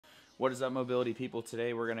What is up, mobility people?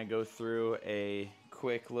 Today we're going to go through a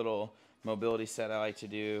quick little mobility set I like to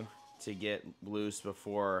do to get loose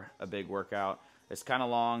before a big workout. It's kind of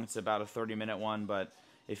long. It's about a 30-minute one, but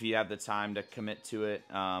if you have the time to commit to it,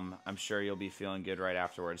 I'm sure you'll be feeling good right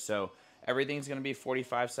afterwards. So everything's going to be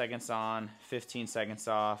 45 seconds on, 15 seconds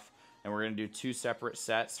off, and we're going to do 2 separate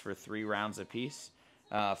sets for 3 rounds apiece.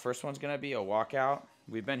 First one's going to be a walkout.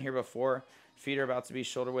 We've been here before. Feet are about to be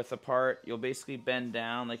shoulder width apart. You'll basically bend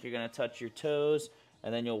down like you're going to touch your toes,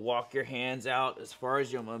 and then you'll walk your hands out as far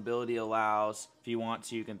as your mobility allows. If you want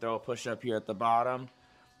to, you can throw a push-up here at the bottom,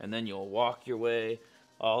 and then you'll walk your way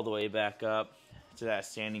all the way back up to that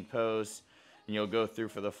standing pose, and you'll go through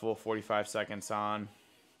for the full 45 seconds on.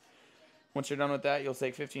 Once you're done with that, you'll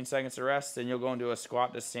take 15 seconds to rest, and you'll go into a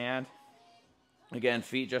squat to stand. Again,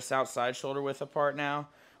 feet just outside shoulder width apart now.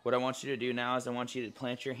 What I want you to do now is I want you to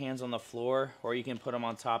plant your hands on the floor, or you can put them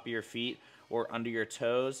on top of your feet or under your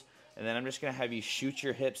toes. And then I'm just going to have you shoot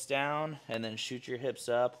your hips down and then shoot your hips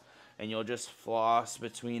up. And you'll just floss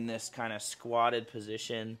between this kind of squatted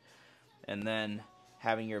position and then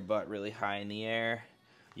having your butt really high in the air.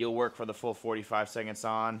 You'll work for the full 45 seconds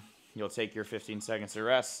on. You'll take your 15 seconds to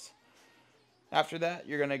rest. After that,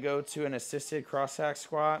 you're going to go to an assisted cross-hack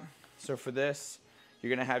squat. So for this, you're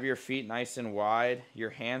going to have your feet nice and wide. Your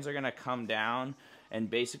hands are going to come down, and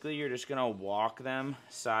basically you're just going to walk them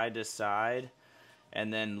side to side,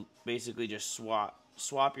 and then basically just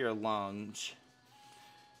swap your lunge,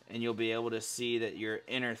 and you'll be able to see that your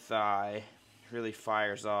inner thigh really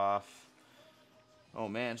fires off. Oh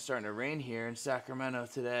man, it's starting to rain here in Sacramento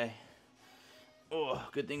today. Oh,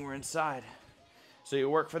 good thing we're inside. So you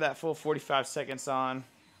work for that full 45 seconds on.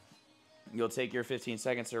 You'll take your 15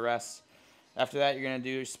 seconds to rest. After that, you're going to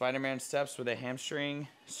do Spider-Man steps with a hamstring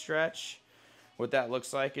stretch. What that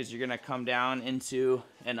looks like is you're going to come down into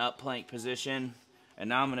an up plank position. And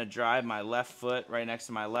now I'm going to drive my left foot right next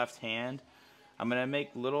to my left hand. I'm going to make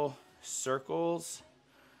little circles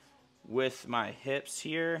with my hips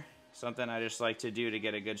here. Something I just like to do to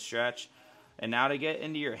get a good stretch. And now to get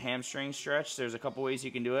into your hamstring stretch, there's a couple ways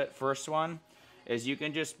you can do it. First one is you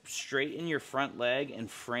can just straighten your front leg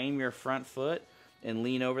and frame your front foot and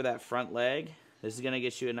lean over that front leg. This is going to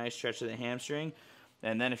get you a nice stretch of the hamstring.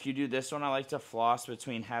 And then if you do this one, I like to floss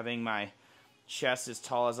between having my chest as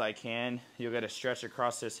tall as I can. You'll get a stretch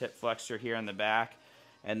across this hip flexor here in the back,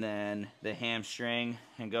 and then the hamstring,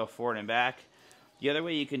 and go forward and back. The other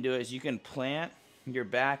way you can do it is you can plant your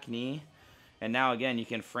back knee, and now again you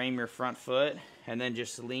can frame your front foot and then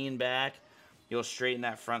just lean back. You'll straighten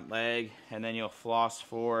that front leg, and then you'll floss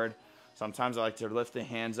forward. Sometimes I like to lift the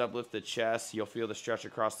hands up, lift the chest. You'll feel the stretch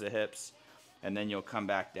across the hips, and then you'll come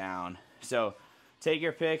back down. So take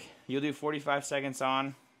your pick. You'll do 45 seconds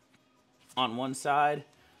on one side,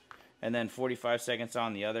 and then 45 seconds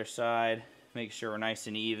on the other side. Make sure we're nice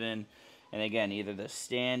and even. And again, either the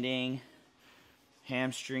standing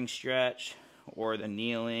hamstring stretch or the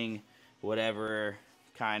kneeling, whatever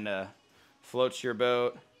kind of floats your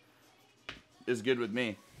boat is good with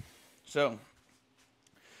me. So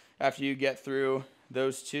after you get through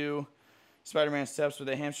those 2 Spider-Man steps with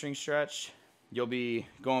a hamstring stretch, you'll be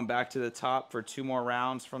going back to the top for 2 more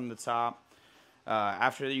rounds from the top.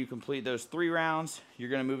 After you complete those 3 rounds,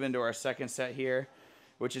 you're going to move into our second set here,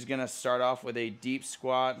 which is going to start off with a deep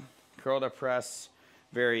squat, curl to press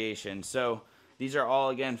variation. So these are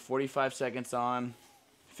all, again, 45 seconds on,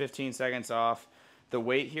 15 seconds off. The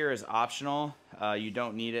weight here is optional. You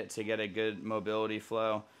don't need it to get a good mobility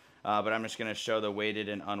flow. But I'm just going to show the weighted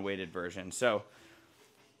and unweighted version. So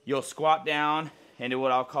you'll squat down into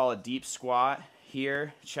what I'll call a deep squat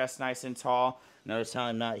here, chest nice and tall. Notice how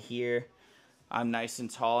I'm not here. I'm nice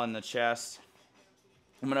and tall in the chest.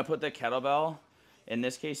 I'm going to put the kettlebell. In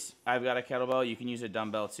this case, I've got a kettlebell. You can use a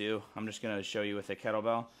dumbbell too. I'm just going to show you with a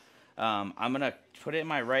kettlebell. I'm going to put it in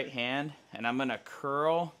my right hand, and I'm going to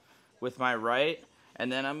curl with my right,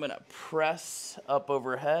 and then I'm going to press up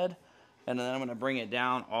overhead. And then I'm going to bring it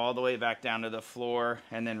down all the way back down to the floor,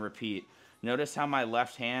 and then repeat. Notice how my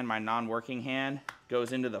left hand, my non-working hand,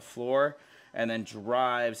 goes into the floor and then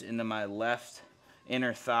drives into my left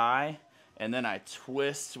inner thigh. And then I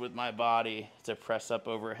twist with my body to press up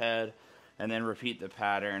overhead, and then repeat the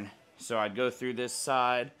pattern. So I'd go through this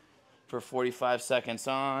side for 45 seconds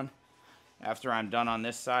on. After I'm done on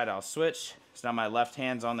this side, I'll switch. So now my left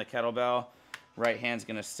hand's on the kettlebell. Right hand's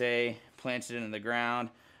going to stay planted into the ground.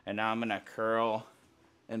 And now I'm going to curl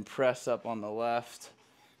and press up on the left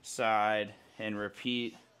side and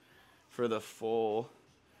repeat for the full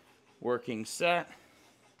working set.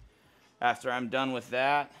 After I'm done with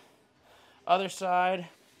that, other side,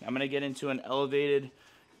 I'm going to get into an elevated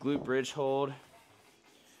glute bridge hold.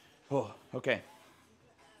 Oh, okay.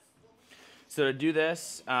 So to do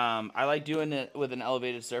this, I like doing it with an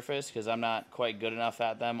elevated surface because I'm not quite good enough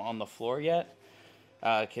at them on the floor yet.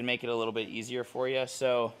 Can make it a little bit easier for you.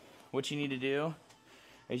 So what you need to do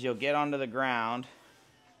is you'll get onto the ground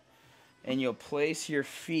and you'll place your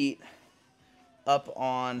feet up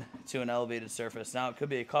on to an elevated surface. Now it could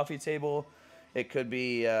be a coffee table, it could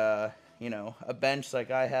be you know, a bench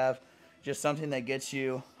like I have, just something that gets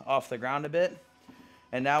you off the ground a bit.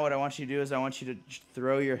 And now what I want you to do is I want you to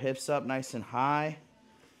throw your hips up nice and high.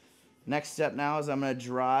 Next step now is I'm going to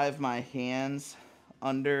drive my hands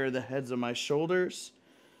under the heads of my shoulders.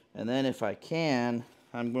 And then if I can,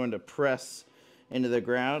 I'm going to press into the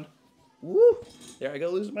ground. Woo! There I go,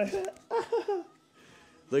 losing my hat.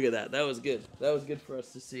 Look at that. That was good. That was good for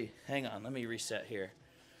us to see. Hang on, let me reset here.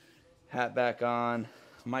 Hat back on.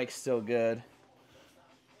 Mic's still good.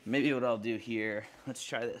 Maybe what I'll do here, let's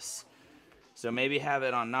try this. So maybe have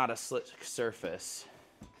it on not a slick surface.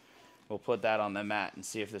 We'll put that on the mat and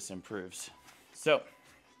see if this improves. So,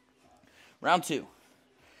 round 2.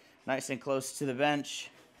 Nice and close to the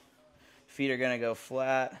bench. Feet are gonna go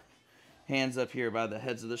flat. Hands up here by the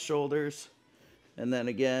heads of the shoulders. And then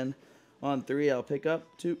again, on 3, I'll pick up,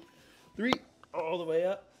 2, 3, all the way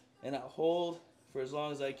up. And I'll hold for as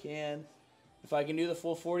long as I can. If I can do the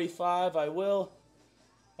full 45, I will.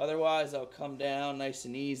 Otherwise, I'll come down nice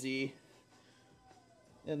and easy.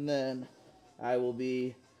 And then I will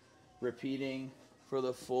be repeating for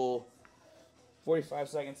the full 45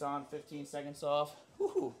 seconds on, 15 seconds off.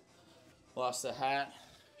 Woohoo! Lost the hat.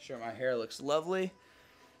 Sure, my hair looks lovely.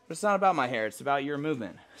 But it's not about my hair, it's about your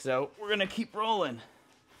movement. So we're gonna keep rolling.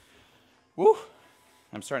 Woo!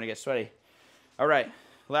 I'm starting to get sweaty. All right,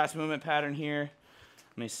 last movement pattern here.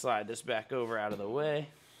 Let me slide this back over out of the way.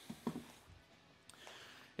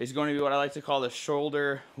 It's going to be what I like to call the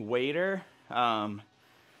shoulder waiter.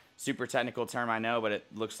 Super technical term, I know, but it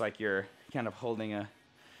looks like you're kind of holding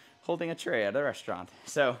a tray at a restaurant.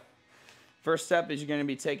 So first step is you're going to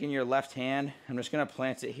be taking your left hand. I'm just going to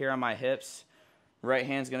plant it here on my hips. Right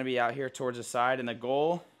hand's going to be out here towards the side, and the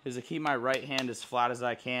goal is to keep my right hand as flat as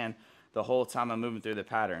I can the whole time I'm moving through the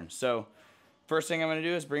pattern. So first thing I'm going to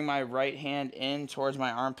do is bring my right hand in towards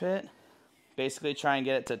my armpit, basically try and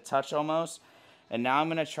get it to touch almost. And now I'm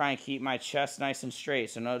going to try and keep my chest nice and straight.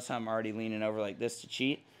 So notice how I'm already leaning over like this to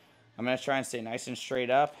cheat. I'm going to try and stay nice and straight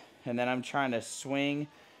up, and then I'm trying to swing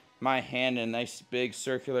my hand in a nice big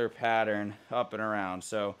circular pattern up and around.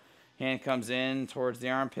 So hand comes in towards the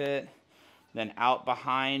armpit, then out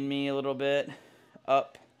behind me a little bit,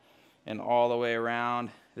 up and all the way around.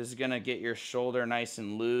 This is going to get your shoulder nice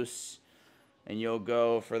and loose, and you'll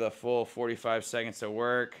go for the full 45 seconds of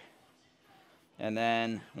work. And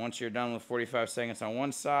then once you're done with 45 seconds on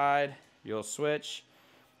one side, you'll switch.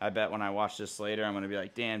 I bet when I watch this later, I'm going to be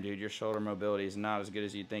like, damn, dude, your shoulder mobility is not as good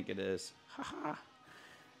as you think it is. Haha.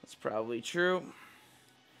 That's probably true.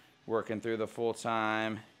 Working through the full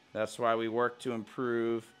time. That's why we work to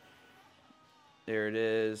improve. There it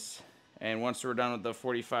is. And once we're done with the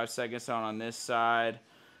 45 seconds on this side,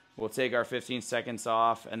 we'll take our 15 seconds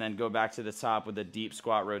off and then go back to the top with the deep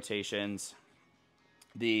squat rotations,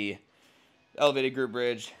 the elevated glute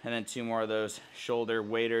bridge, and then 2 more of those shoulder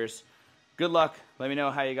waiters. Good luck. Let me know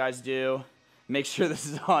how you guys do. Make sure this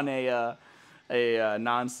is on a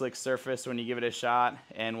non-slick surface when you give it a shot,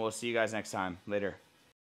 and we'll see you guys next time. Later.